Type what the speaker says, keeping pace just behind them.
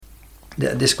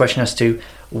this question as to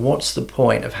what's the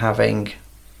point of having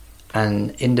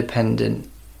an independent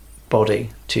body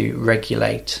to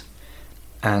regulate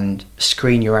and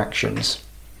screen your actions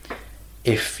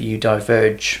if you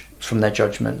diverge from their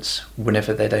judgments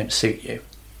whenever they don't suit you.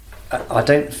 I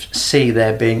don't see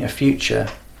there being a future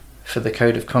for the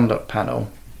Code of Conduct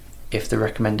panel if the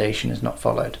recommendation is not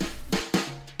followed.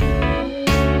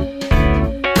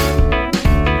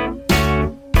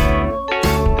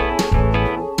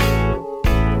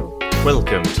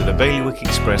 Welcome to the Bailiwick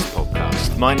Express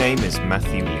podcast. My name is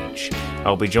Matthew Leach.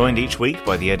 I'll be joined each week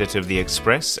by the editor of The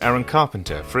Express, Aaron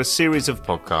Carpenter, for a series of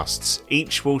podcasts.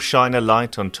 Each will shine a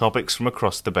light on topics from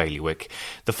across the bailiwick.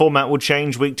 The format will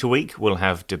change week to week. We'll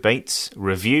have debates,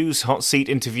 reviews, hot seat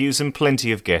interviews and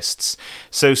plenty of guests.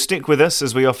 So stick with us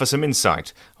as we offer some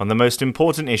insight on the most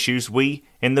important issues we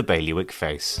in the bailiwick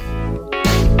face.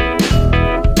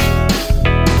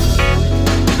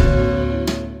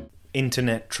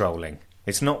 Internet trolling.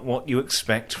 It's not what you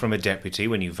expect from a deputy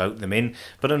when you vote them in,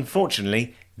 but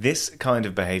unfortunately, this kind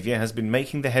of behaviour has been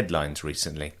making the headlines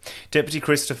recently. Deputy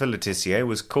Christopher Le Tissier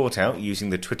was caught out using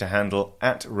the Twitter handle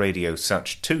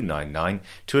 @RadioSuch299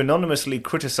 to anonymously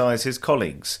criticise his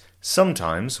colleagues,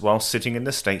 sometimes while sitting in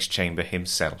the States Chamber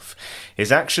himself.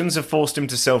 His actions have forced him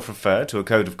to self-refer to a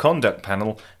Code of Conduct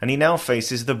panel, and he now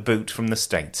faces the boot from the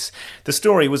States. The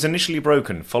story was initially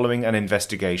broken following an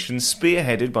investigation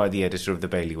spearheaded by the editor of the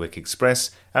Bailiwick Express,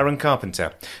 Aaron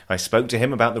Carpenter. I spoke to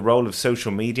him about the role of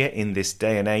social media in this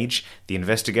day and age, the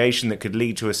investigation that could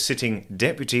lead to a sitting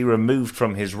deputy removed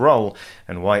from his role,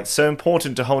 and why it's so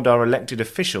important to hold our elected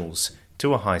officials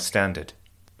to a high standard.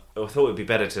 I thought it would be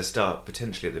better to start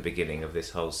potentially at the beginning of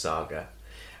this whole saga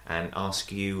and ask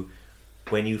you,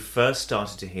 when you first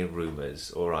started to hear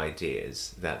rumours or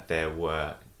ideas that there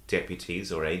were deputies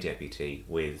or a deputy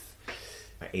with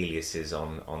aliases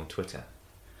on Twitter.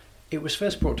 It was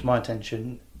first brought to my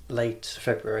attention late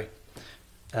February.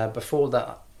 Before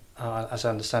that, as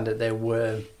I understand it, there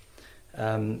were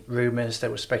rumours,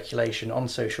 there was speculation on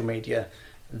social media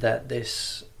that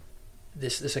this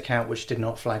account, which did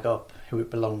not flag up who it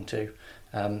belonged to,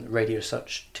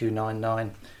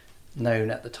 RadioSuch299, known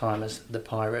at the time as The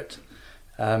Pirate,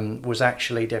 was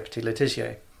actually Deputy Le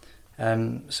Tissier.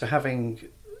 So having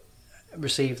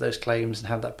received those claims and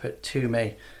had that put to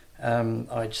me,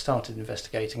 I started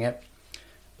investigating it,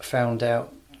 found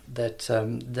out that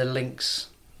the links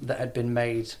that had been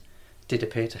made did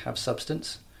appear to have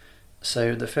substance.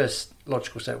 So the first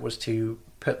logical step was to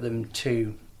put them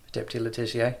to Deputy Le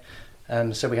Tissier.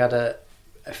 So we had a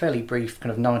fairly brief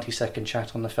kind of 90-second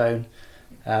chat on the phone.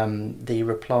 The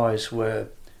replies were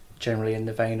generally in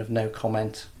the vein of no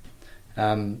comment.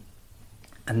 And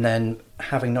then,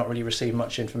 having not really received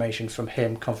much information from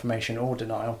him, confirmation or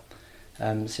denial,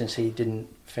 since he didn't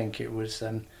think it was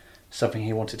something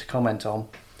he wanted to comment on,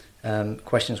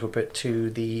 questions were put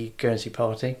to the Guernsey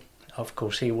Party. Of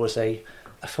course, he was a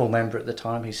full member at the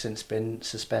time. He's since been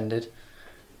suspended.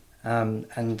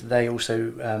 And they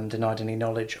also denied any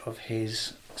knowledge of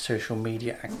his social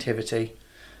media activity,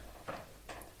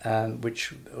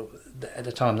 which at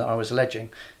the time that I was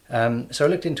alleging. So I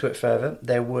looked into it further.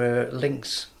 There were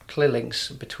clear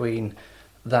links between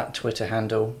that Twitter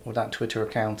handle or that Twitter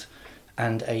account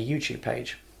and a YouTube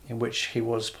page in which he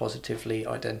was positively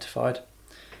identified.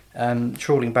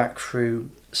 Trawling back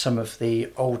through some of the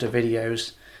older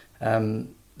videos,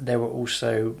 there were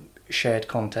also shared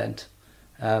content.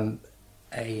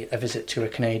 A visit to a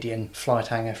Canadian flight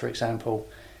hangar, for example,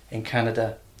 in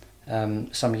Canada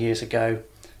some years ago,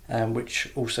 which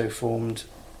also formed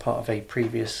part of a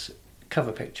previous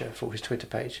cover picture for his Twitter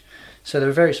page. So there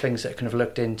were various things that kind of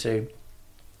looked into,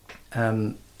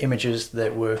 images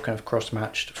that were kind of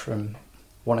cross-matched from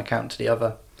one account to the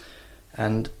other,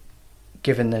 and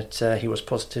given that he was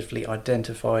positively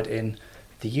identified in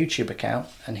the YouTube account,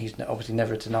 and he's obviously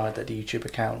never denied that the YouTube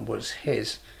account was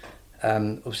his,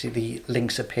 obviously the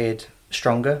links appeared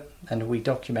stronger, and we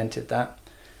documented that,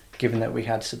 given that we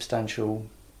had substantial,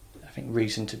 I think,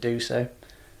 reason to do so.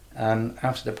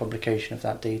 After the publication of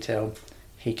that detail,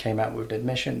 he came out with an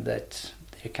admission that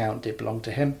the account did belong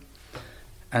to him,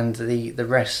 and the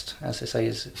rest, as I say,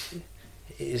 is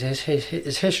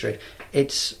history.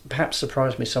 It's perhaps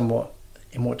surprised me somewhat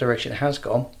in what direction it has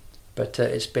gone, but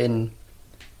it's been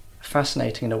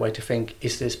fascinating in a way to think,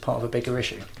 is this part of a bigger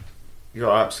issue? Yeah,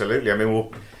 absolutely. I mean,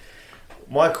 well,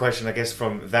 my question, I guess,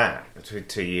 from that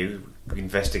to you,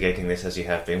 investigating this as you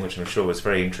have been, which I'm sure was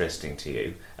very interesting to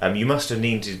you, you must have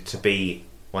needed to be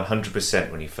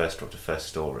 100% when you first dropped the first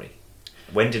story.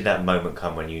 When did that moment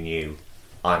come when you knew,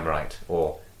 I'm right,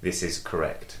 or this is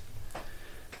correct?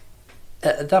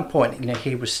 At that point,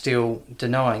 he was still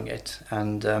denying it,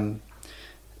 and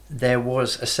there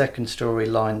was a second story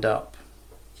lined up,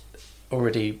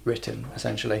 already written,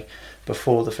 essentially,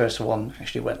 before the first one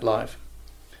actually went live.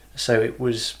 So it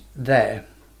was there,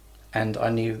 and I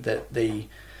knew that the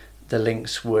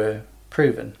links were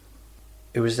proven.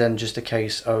 It was then just a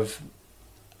case of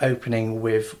opening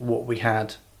with what we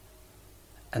had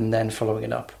and then following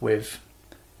it up with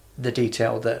the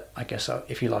detail that I guess,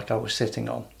 if you like, I was sitting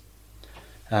on.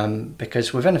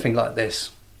 Because with anything like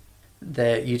this,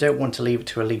 you don't want to leave it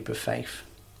to a leap of faith.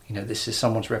 This is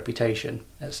someone's reputation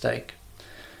at stake.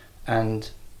 And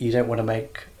you don't want to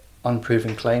make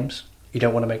unproven claims. You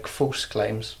don't want to make false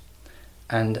claims.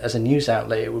 And as a news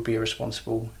outlet, it would be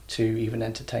irresponsible to even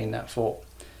entertain that thought.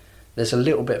 There's a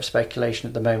little bit of speculation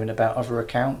at the moment about other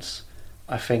accounts.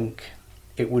 I think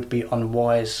it would be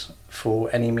unwise for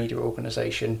any media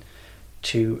organisation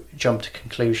to jump to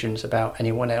conclusions about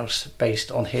anyone else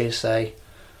based on hearsay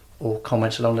or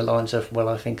comments along the lines of, well,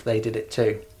 I think they did it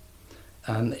too.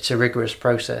 It's a rigorous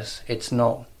process. It's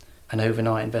not an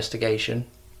overnight investigation.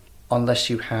 Unless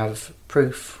you have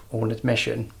proof or an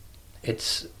admission,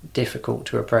 it's difficult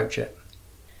to approach it.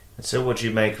 And so what do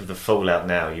you make of the fallout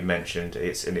now? You mentioned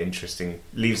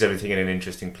leaves everything in an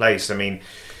interesting place. I mean,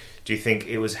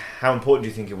 how important do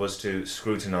you think it was to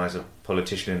scrutinise a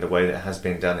politician in the way that has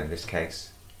been done in this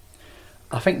case?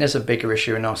 I think there's a bigger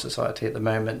issue in our society at the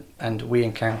moment, and we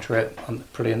encounter it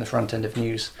probably in the front end of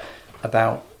news,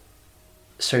 about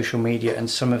social media and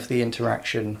some of the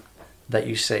interaction that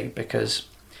you see, because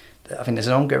I think there's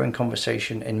an ongoing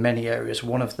conversation in many areas.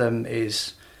 One of them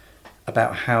is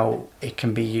about how it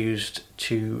can be used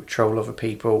to troll other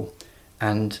people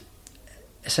and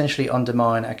essentially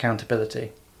undermine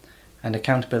accountability. And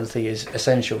accountability is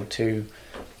essential to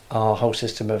our whole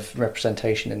system of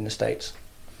representation in the States.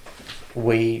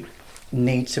 We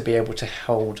need to be able to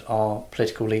hold our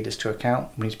political leaders to account.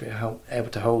 We need to be able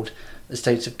to hold the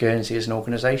States of Guernsey as an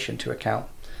organisation to account.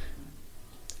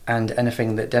 And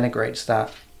anything that denigrates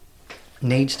that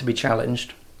needs to be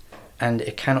challenged, and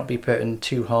it cannot be put in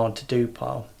too hard to do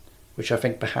pile, which I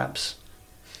think perhaps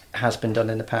has been done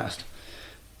in the past.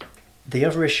 The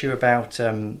other issue about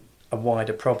a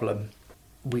wider problem,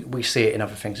 we see it in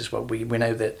other things as well. We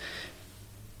know that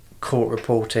court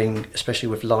reporting, especially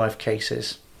with live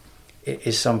cases, it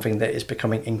is something that is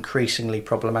becoming increasingly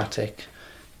problematic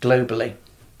globally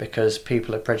because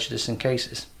people are prejudiced in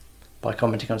cases by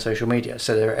commenting on social media.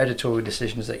 So there are editorial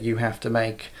decisions that you have to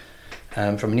make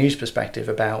from a news perspective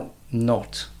about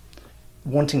not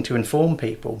wanting to inform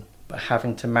people, but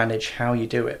having to manage how you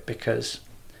do it, because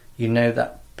you know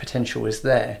that potential is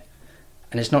there.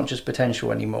 And it's not just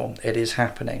potential anymore, it is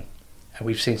happening. And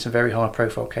we've seen some very high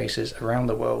profile cases around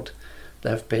the world that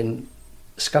have been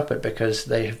scuppered because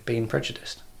they have been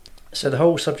prejudiced. So the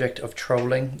whole subject of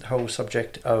trolling, the whole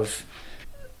subject of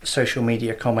social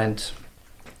media comment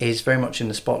is very much in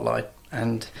the spotlight,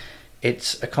 and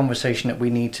it's a conversation that we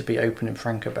need to be open and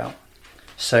frank about.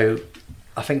 So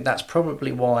I think that's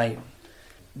probably why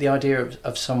the idea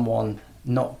of someone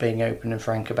not being open and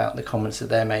frank about the comments that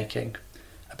they're making,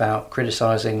 about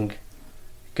criticising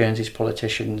Guernsey's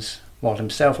politicians while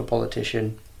himself a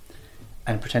politician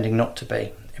and pretending not to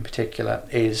be in particular,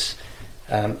 is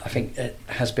I think it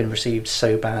has been received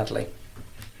so badly,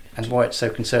 and why it's so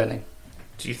concerning.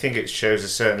 Do you think it shows a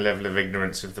certain level of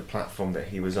ignorance of the platform that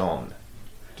he was on?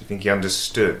 Do you think he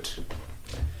understood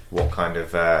what kind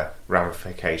of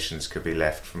ramifications could be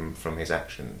left from his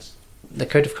actions? The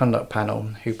Code of Conduct panel,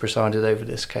 who presided over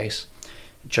this case,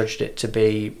 judged it to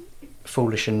be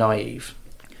foolish and naive.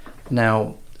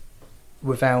 Now,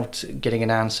 without getting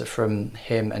an answer from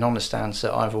him, an honest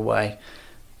answer either way,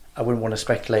 I wouldn't want to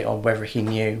speculate on whether he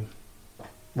knew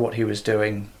what he was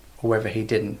doing or whether he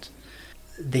didn't.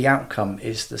 The outcome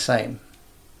is the same,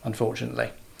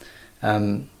 unfortunately.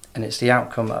 And it's the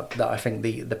outcome that I think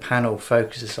the panel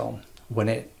focuses on when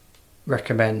it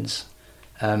recommends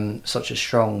such a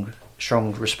strong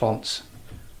response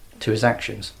to his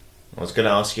actions. I was going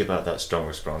to ask you about that strong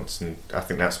response, and I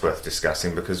think that's worth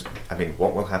discussing, because, I mean,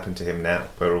 what will happen to him now?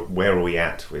 Where are we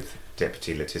at with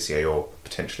Deputy Le Tissier, or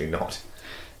potentially not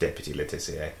Deputy Le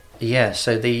Tissier? Yeah,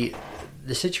 so the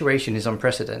situation is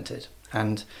unprecedented,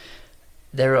 and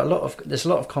there's a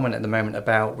lot of comment at the moment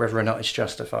about whether or not it's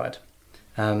justified.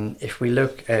 If we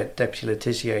look at Deputy Le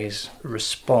Tissier's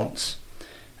response,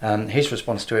 his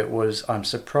response to it was, "I'm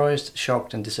surprised,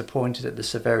 shocked and disappointed at the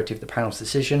severity of the panel's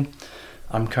decision.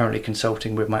 I'm currently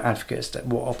consulting with my advocates at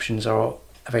what options are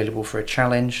available for a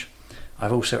challenge.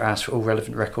 I've also asked for all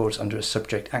relevant records under a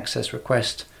subject access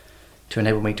request to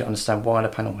enable me to understand why the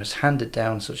panel has handed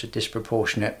down such a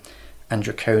disproportionate and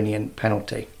draconian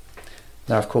penalty.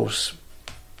 Now, of course,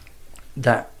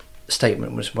 that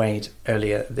statement was made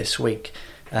earlier this week,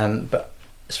 but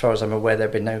as far as I'm aware, there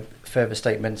have been no further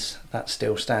statements. That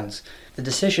still stands. The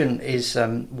decision is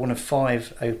one of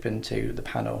 5 open to the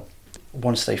panel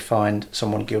once they find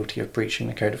someone guilty of breaching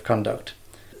the code of conduct.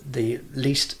 The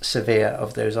least severe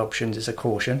of those options is a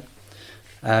caution.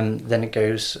 Then it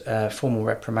goes formal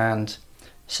reprimand,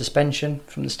 suspension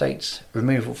from the states,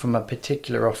 removal from a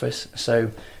particular office.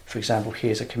 So, for example, he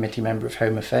is a committee member of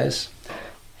Home Affairs.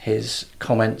 His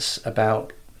comments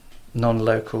about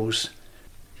non-locals,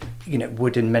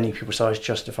 would in many people's eyes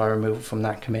justify removal from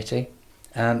that committee.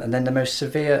 And then the most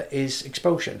severe is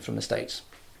expulsion from the states.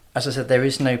 As I said, there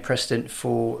is no precedent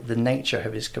for the nature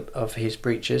of his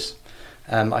breaches.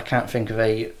 I can't think of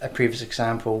a previous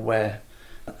example where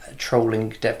a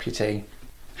trolling deputy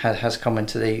has come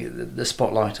into the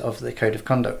spotlight of the code of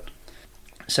conduct.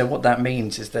 So what that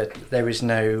means is that there is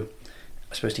no,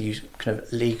 I suppose to use kind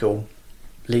of legal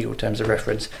terms of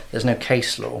reference, there's no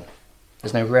case law,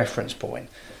 there's no reference point,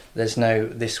 there's no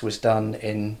this was done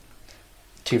in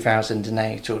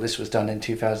 2008 or this was done in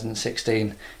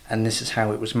 2016 and this is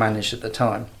how it was managed at the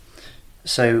time.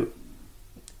 So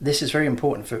this is very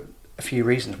important for a few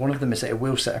reasons. One of them is that it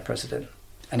will set a precedent,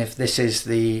 and if this is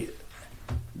the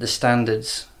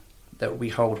standards that we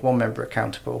hold one member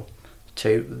accountable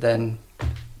to, then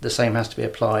the same has to be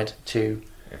applied to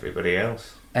everybody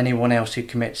else. Anyone else who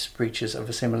commits breaches of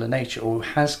a similar nature or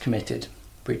has committed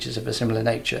breaches of a similar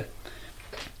nature.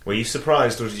 Were you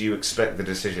surprised, or did you expect the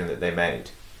decision that they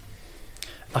made?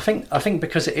 I think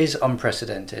because it is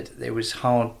unprecedented, it was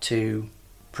hard to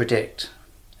predict.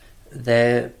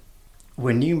 There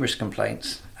were numerous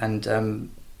complaints,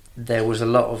 and there was a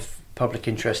lot of public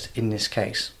interest in this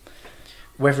case.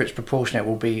 Whether it's proportionate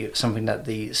will be something that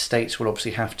the states will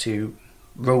obviously have to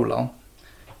rule on,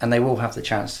 and they will have the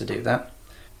chance to do that.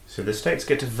 So the states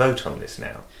get to vote on this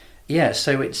now? Yeah,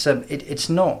 so it's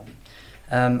not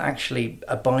actually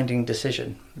a binding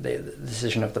decision, the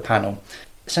decision of the panel.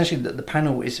 Essentially, the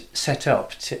panel is set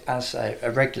up as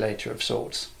a regulator of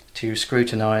sorts to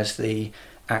scrutinise the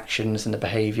actions and the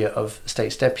behaviour of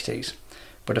states' deputies.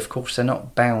 But of course, they're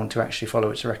not bound to actually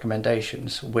follow its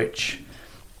recommendations, which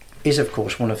is, of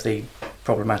course, one of the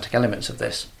problematic elements of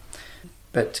this.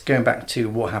 But going back to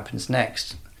what happens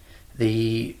next,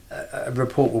 a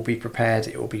report will be prepared,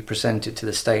 it will be presented to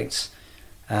the states.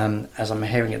 As I'm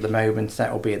hearing at the moment,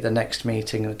 that will be at the next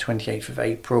meeting on the 28th of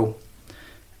April.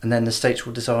 And then the states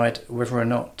will decide whether or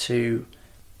not to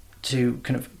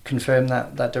kind of confirm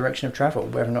that direction of travel,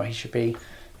 whether or not he should be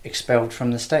expelled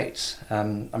from the states.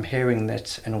 I'm hearing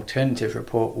that an alternative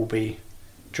report will be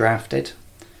drafted,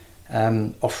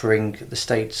 offering the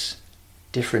states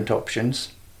different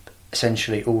options,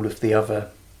 essentially all of the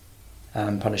other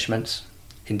punishments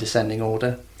in descending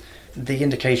order. The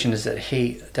indication is that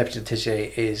Deputy Le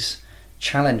Tissier, is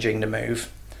challenging the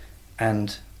move,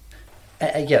 and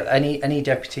any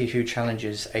deputy who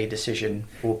challenges a decision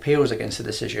or appeals against a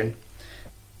decision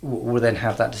will then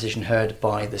have that decision heard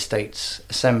by the States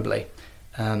Assembly.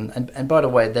 And by the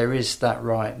way, there is that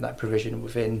right, that provision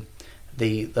within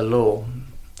the law.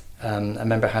 A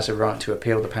member has a right to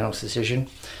appeal the panel's decision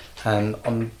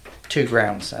on 2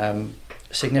 grounds.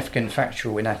 Significant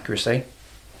factual inaccuracy,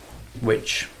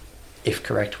 which, if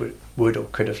correct, would or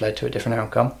could have led to a different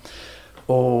outcome,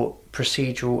 or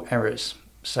procedural errors.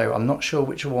 So I'm not sure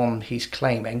which one he's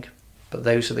claiming, but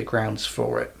those are the grounds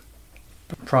for it.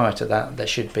 But prior to that, there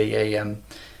should be a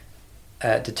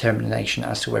determination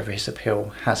as to whether his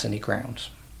appeal has any grounds.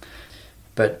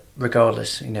 But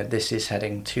regardless, this is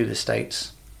heading to the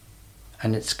states,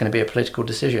 and it's going to be a political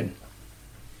decision.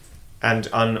 And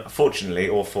unfortunately,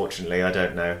 or fortunately, I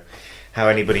don't know how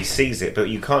anybody sees it, but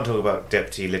you can't talk about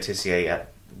Deputy Le Tissier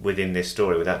within this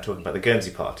story without talking about the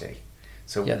Guernsey Party.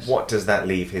 So yes. What does that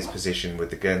leave his position with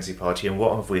the Guernsey Party, and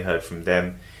what have we heard from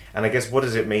them? And I guess what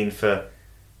does it mean for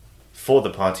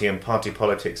the party and party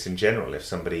politics in general if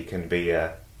somebody can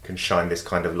shine this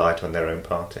kind of light on their own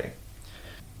party?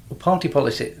 Well, party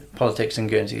politics in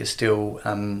Guernsey is still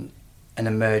an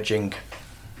emerging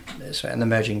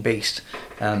beast.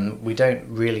 We don't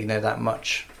really know that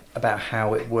much about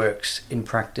how it works in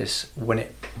practice when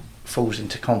it falls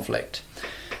into conflict.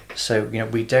 So,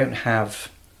 we don't have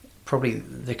probably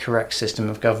the correct system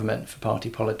of government for party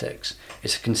politics.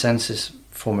 It's a consensus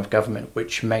form of government,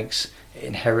 which makes it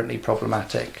inherently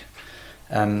problematic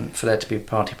for there to be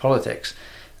party politics.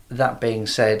 That being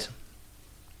said,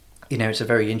 it's a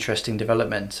very interesting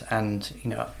development, and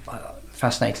I'm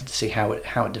fascinated to see how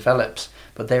it develops.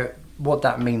 But what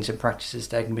that means in practice is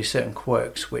there can be certain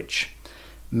quirks which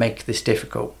make this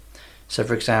difficult. So,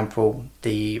 for example,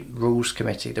 the Rules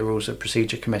Committee, the Rules of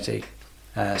Procedure Committee,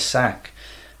 SAC,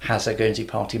 has a Guernsey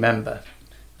Party member.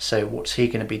 So what's he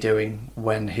going to be doing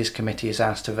when his committee is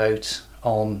asked to vote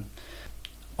on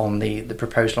the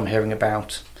proposal I'm hearing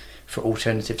about for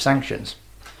alternative sanctions?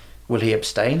 Will he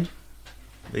abstain?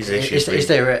 Is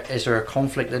there a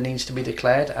conflict that needs to be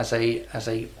declared as a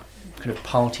kind of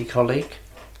party colleague?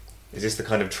 Is this the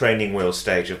kind of training wheel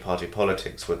stage of party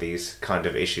politics where these kind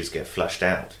of issues get flushed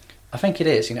out? I think it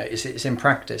is. It's in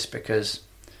practice, because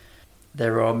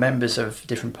there are members of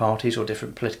different parties or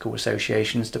different political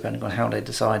associations, depending on how they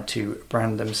decide to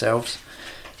brand themselves,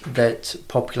 that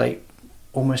populate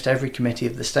almost every committee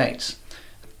of the states.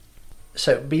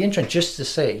 So it'd be interesting just to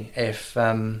see if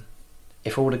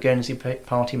all the Guernsey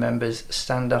Party members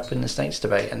stand up in the states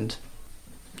debate and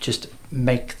just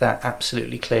make that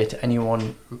absolutely clear to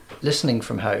anyone listening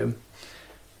from home,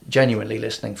 genuinely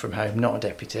listening from home, not a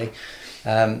deputy,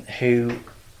 who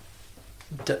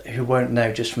won't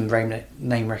know just from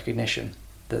name recognition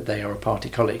that they are a party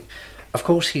colleague. Of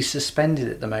course, he's suspended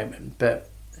at the moment,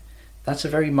 but that's a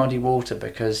very muddy water,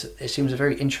 because it seems a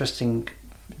very interesting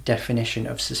definition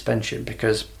of suspension,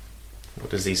 because...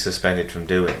 What is he suspended from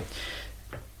doing?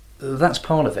 That's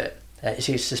part of it.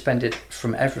 He's suspended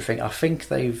from everything. I think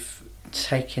they've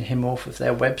taken him off of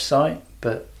their website,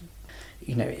 but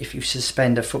if you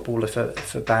suspend a footballer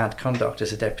for bad conduct,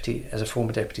 as a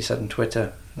former deputy said on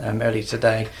Twitter earlier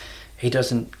today, he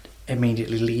doesn't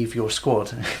immediately leave your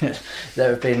squad.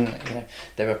 There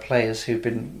are players who've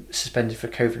been suspended for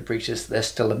COVID breaches. They're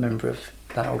still a member of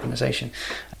that organisation.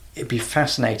 It'd be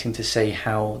fascinating to see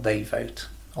how they vote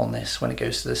on this when it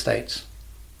goes to the States,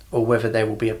 or whether there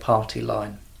will be a party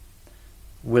line.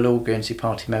 Will all Guernsey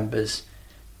Party members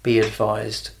be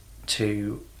advised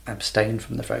to abstain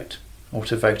from the vote, or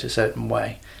to vote a certain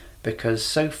way? Because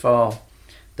so far,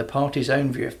 the party's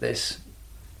own view of this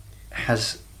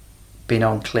has been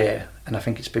unclear, and I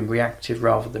think it's been reactive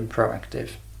rather than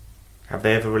proactive. Have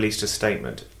they ever released a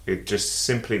statement?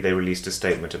 They released a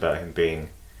statement about him being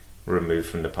removed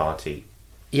from the party.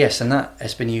 Yes, and that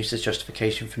has been used as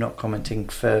justification for not commenting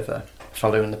further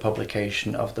following the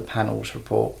publication of the panel's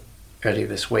report earlier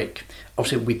this week.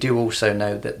 Obviously, we do also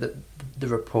know that the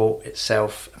report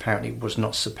itself apparently was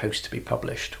not supposed to be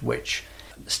published, which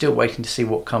still waiting to see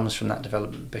what comes from that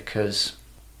development, because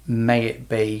may it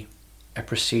be a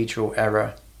procedural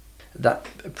error that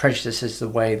prejudices the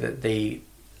way that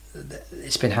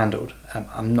it's been handled.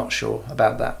 I'm not sure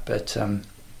about that, but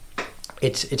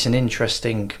it's an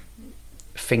interesting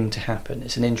thing to happen.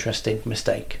 It's an interesting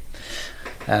mistake.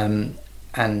 And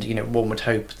one would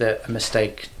hope that a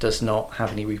mistake does not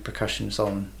have any repercussions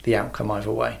on the outcome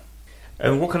either way.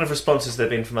 And what kind of response has there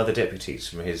been from other deputies,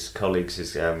 from his colleagues,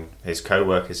 his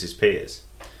co-workers, his peers?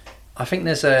 I think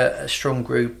there's a strong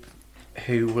group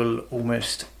who will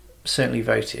almost certainly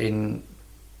vote in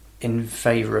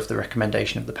favour of the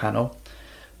recommendation of the panel.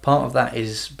 Part of that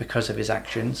is because of his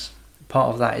actions.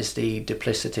 Part of that is the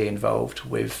duplicity involved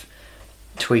with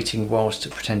tweeting whilst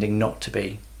pretending not to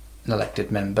be an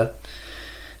elected member.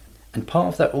 And part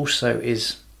of that also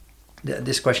is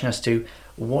this question as to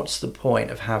what's the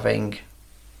point of having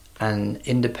an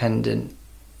independent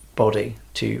body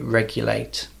to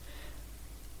regulate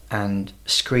and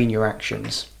screen your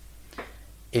actions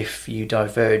if you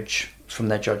diverge from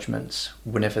their judgments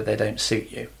whenever they don't suit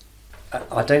you.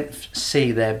 I don't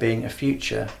see there being a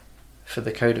future for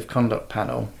the Code of Conduct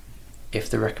panel if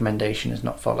the recommendation is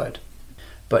not followed.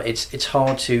 But it's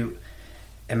hard to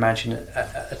imagine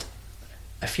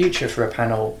a future for a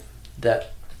panel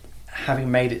that,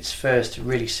 having made its first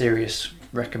really serious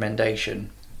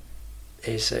recommendation,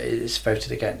 is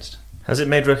voted against. Has it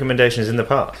made recommendations in the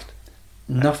past?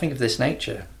 Nothing of this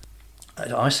nature.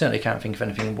 I certainly can't think of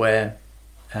anything where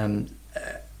a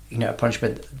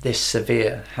punishment this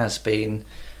severe has been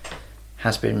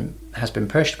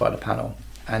pushed by the panel.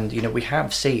 And we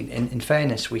have seen, in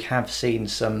fairness, we have seen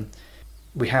some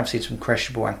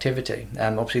questionable activity.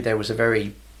 Obviously, there was a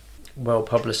very well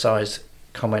publicised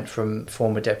comment from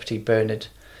former Deputy Bernard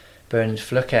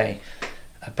Fluquet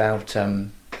about a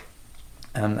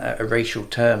racial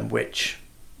term which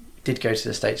did go to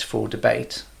the States for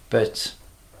debate, but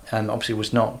obviously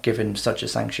was not given such a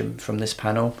sanction from this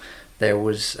panel. There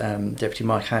was Deputy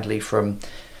Mike Hadley from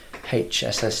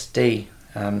HSSD,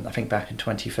 I think back in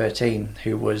 2013,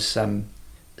 who was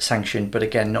sanctioned, but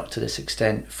again not to this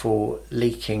extent, for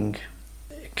leaking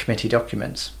committee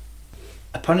documents.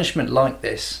 A punishment like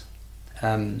this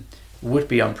would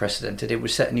be unprecedented. It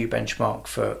would set a new benchmark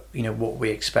for what we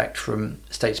expect from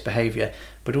states' behaviour,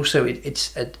 but also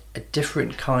it's a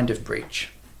different kind of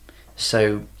breach.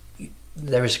 So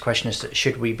there is a question as to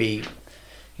should we be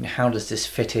how does this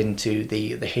fit into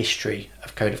the history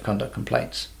of Code of Conduct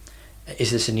complaints?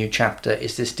 Is this a new chapter?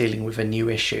 Is this dealing with a new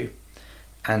issue?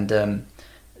 And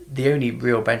the only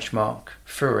real benchmark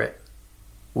for it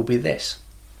will be this.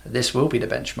 This will be the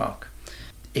benchmark.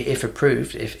 If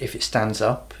approved, if it stands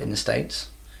up in the States,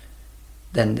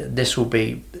 then this will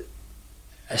be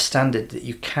a standard that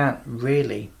you can't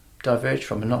really diverge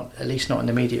from, and not, at least not in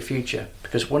the immediate future.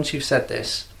 Because once you've said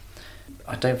this,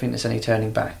 I don't think there's any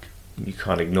turning back. You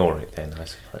can't ignore it then, I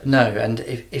suppose. No, and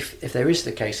if there is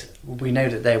the case, we know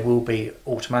that there will be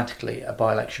automatically a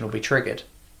by-election will be triggered.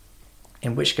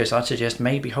 In which case, I'd suggest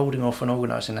maybe holding off on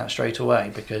organising that straight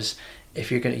away, because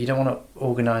if you don't want to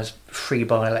organise 3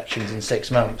 by-elections in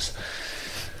 6 months.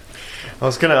 I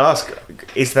was going to ask,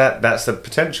 is that's the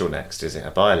potential next? Is it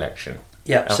a by-election?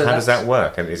 Yeah. So how does that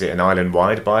work? And is it an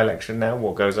island-wide by-election now?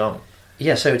 What goes on?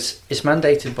 Yeah, so it's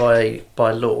mandated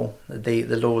by law, the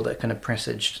law that kind of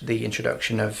presaged the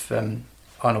introduction of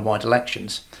island-wide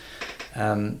elections.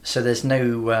 So there's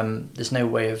no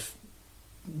way of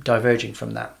diverging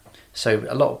from that. So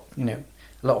a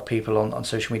lot of people on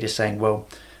social media saying, well,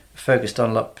 Fergus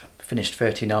Dunlop finished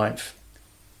 39th.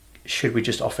 Should we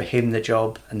just offer him the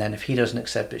job? And then if he doesn't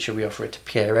accept it, should we offer it to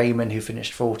Pierre Amon, who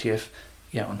finished 40th?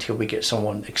 Until we get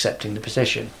someone accepting the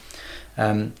position.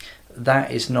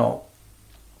 That is not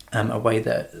a way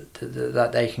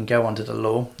that they can go under the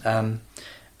law.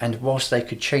 And whilst they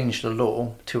could change the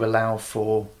law to allow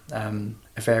for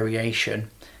a variation,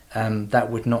 that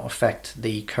would not affect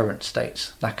the current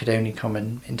states. That could only come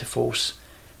into force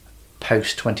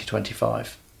post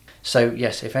 2025. So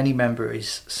yes, if any member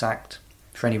is sacked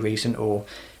for any reason, or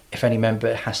if any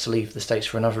member has to leave the States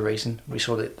for another reason, we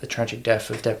saw the tragic death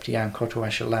of Deputy Anne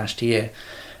Cotterwasher last year,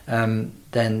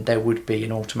 then there would be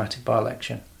an automatic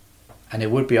by-election. And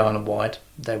it would be island-wide.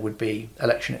 There would be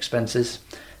election expenses.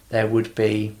 There would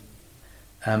be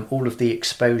all of the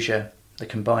exposure, the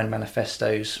combined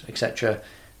manifestos, etc.,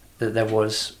 that there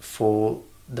was for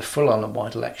the full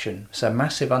island-wide election. So a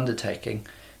massive undertaking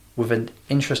with an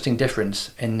interesting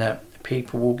difference in that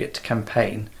people will get to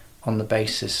campaign on the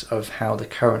basis of how the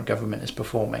current government is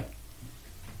performing.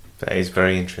 That is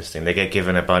very interesting. They get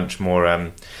given a bunch more,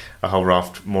 a whole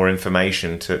raft more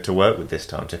information to work with this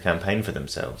time, to campaign for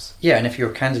themselves. Yeah, and if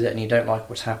you're a candidate and you don't like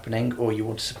what's happening, or you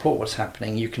want to support what's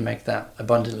happening, you can make that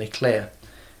abundantly clear.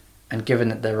 And given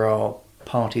that there are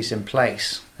parties in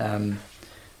place,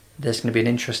 there's going to be an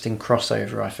interesting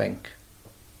crossover, I think,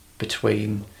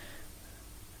 between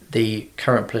the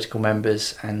current political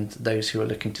members and those who are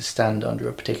looking to stand under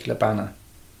a particular banner.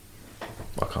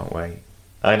 I can't wait.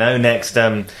 I know next,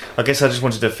 I guess I just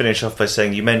wanted to finish off by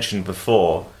saying, you mentioned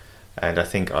before, and I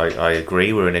think I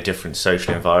agree, we're in a different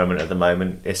social environment at the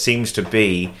moment. It seems to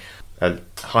be a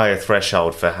higher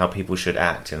threshold for how people should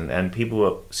act, and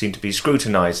people seem to be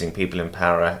scrutinising people in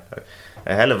power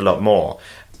a hell of a lot more.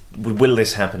 Will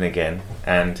this happen again?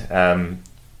 And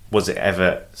was it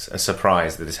ever a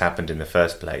surprise that this happened in the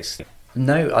first place?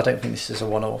 No, I don't think this is a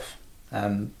one-off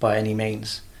by any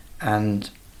means. And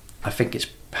I think it's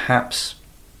perhaps,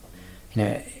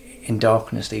 in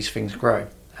darkness these things grow.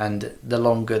 And the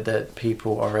longer that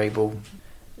people are able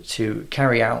to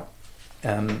carry out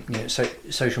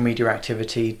social media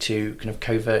activity, to kind of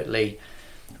covertly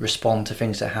respond to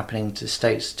things that are happening to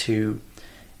states, to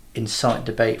incite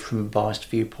debate from a biased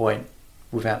viewpoint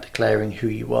without declaring who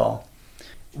you are.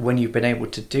 When you've been able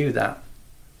to do that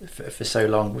for so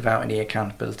long without any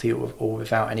accountability or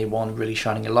without anyone really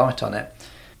shining a light on it,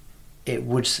 it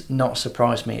would not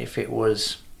surprise me if it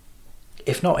was,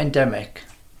 if not endemic,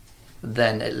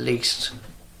 then at least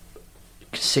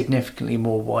significantly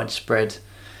more widespread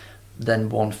than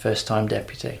one first-time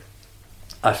deputy.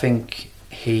 I think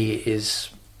he is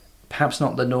perhaps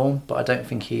not the norm, but I don't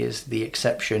think he is the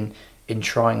exception in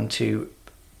trying to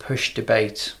push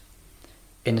debate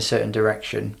in a certain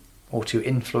direction or to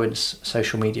influence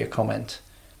social media comment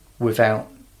without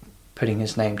putting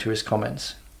his name to his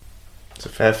comments. It's a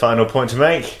fair final point to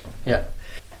make. Yeah.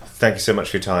 Thank you so much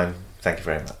for your time. Thank you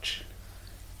very much.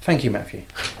 Thank you, Matthew.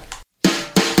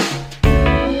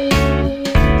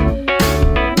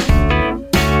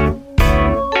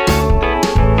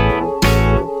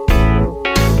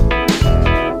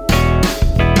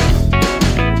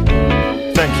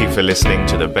 Thank you for listening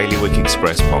to the Bailiwick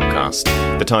Express podcast.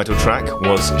 The title track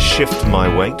was Shift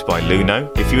My Weight by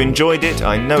Luno. If you enjoyed it,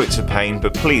 I know it's a pain,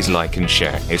 but please like and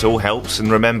share. It all helps,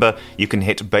 and remember, you can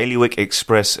hit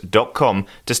bailiwickexpress.com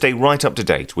to stay right up to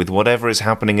date with whatever is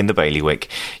happening in the Bailiwick.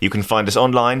 You can find us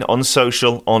online, on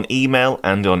social, on email,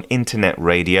 and on internet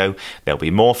radio. There'll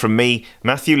be more from me,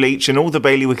 Matthew Leach, and all the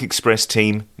Bailiwick Express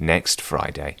team next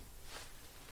Friday.